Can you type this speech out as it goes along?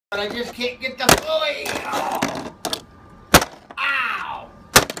But I just can't get the Fooey. Oh. Ow.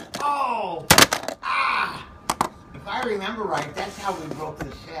 Oh. Ah. If I remember right, that's how we broke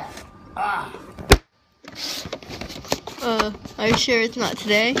the set. Ah. Are you sure it's not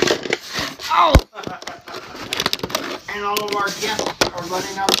today? Oh. And all of our guests are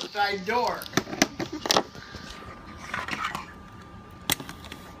running out the side door.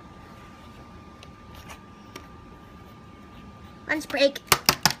 Lunch break.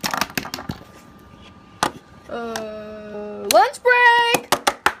 Lunch break!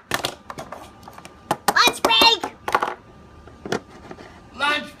 Lunch break!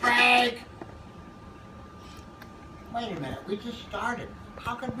 Lunch break! Wait a minute, we just started.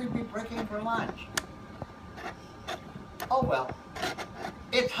 How could we be breaking for lunch? Oh well,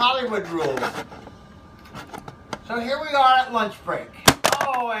 it's Hollywood rules. So here we are at lunch break.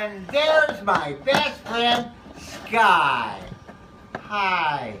 Oh, and there's my best friend, Sky.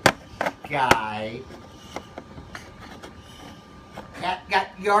 Hi, Sky. Got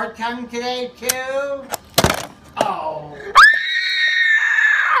your tongue today, too? Oh.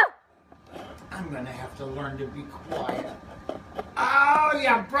 I'm gonna have to learn to be quiet. Oh,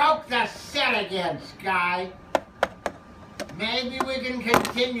 you broke the set again, Sky. Maybe we can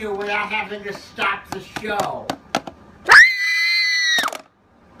continue without having to stop the show.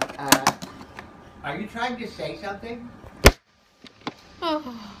 Are you trying to say something?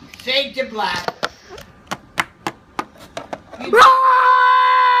 Say to Black.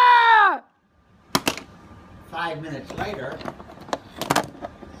 5 minutes later.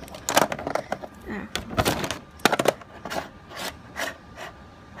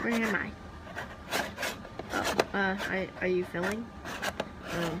 Where am I? Oh, are you filming?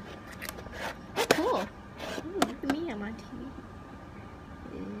 Oh, cool. Ooh, look at me, I'm on TV.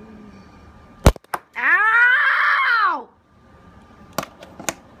 Ow!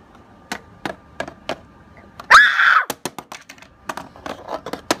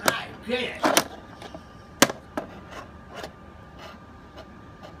 My goodness.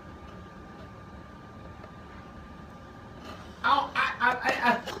 Oh,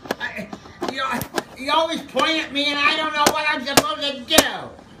 you always point at me and I don't know what I'm supposed to do.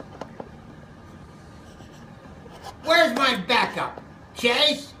 Where's my backup?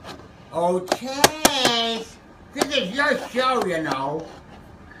 Chase? Oh, Chase. This is your show, you know.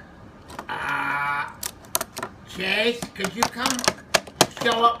 Chase, could you come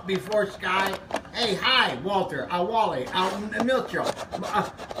show up before Sky? Hey, hi, Walter, Wally, Milcho.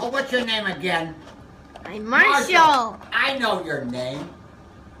 What's your name again? I'm Marshall. I know your name.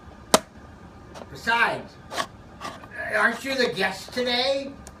 Besides, aren't you the guest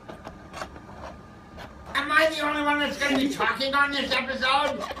today? Am I the only one that's going to be talking on this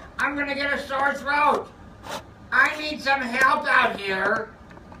episode? I'm going to get a sore throat. I need some help out here.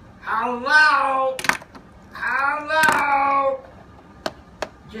 Hello? Hello?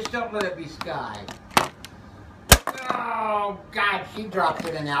 Just don't let it be Sky. Oh, God, she dropped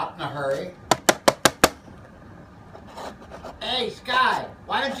it and out in a hurry. Hey, Sky,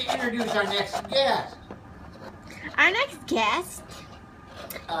 why don't you introduce our next guest? Our next guest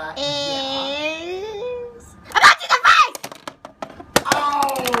is... Yeah. I'm not to the face!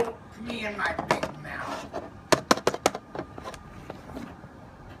 Oh, me and my big mouth.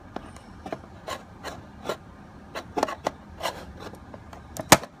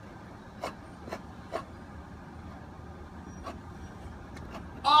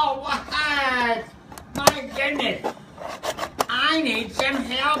 Oh, what? My goodness. I need some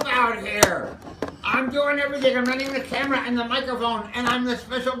help out here. I'm doing everything. I'm running the camera and the microphone, and I'm the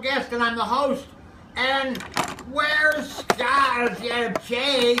special guest, and I'm the host. And where's Scott?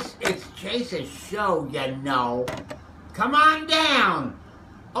 Chase? It's Chase's show, you know. Come on down.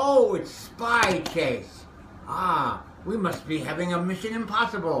 Oh, it's Spy Chase. Ah, we must be having a Mission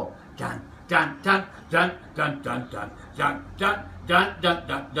Impossible. Dun, dun, dun, dun, dun, dun, dun, dun, dun, dun, dun,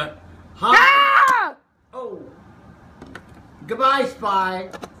 dun, dun. Huh? Ah! Oh. Goodbye, Spy.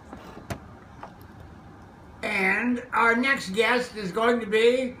 And our next guest is going to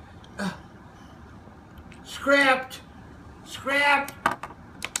be Script.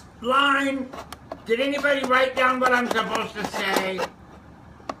 Line. Did anybody write down what I'm supposed to say?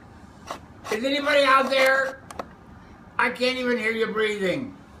 Is anybody out there? I can't even hear you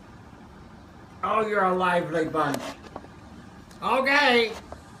breathing. Oh, you're a lively bunch. Okay.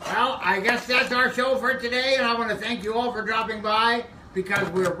 Well, I guess that's our show for today, and I want to thank you all for dropping by, because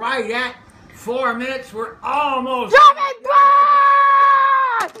we're right at 4 minutes. We're almost... Dropping by!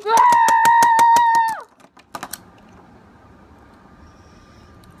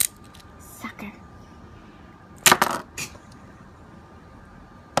 Sucker.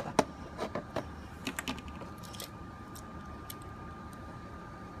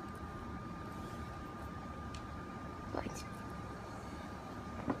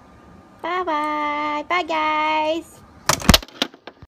 Bye-bye. Bye, guys.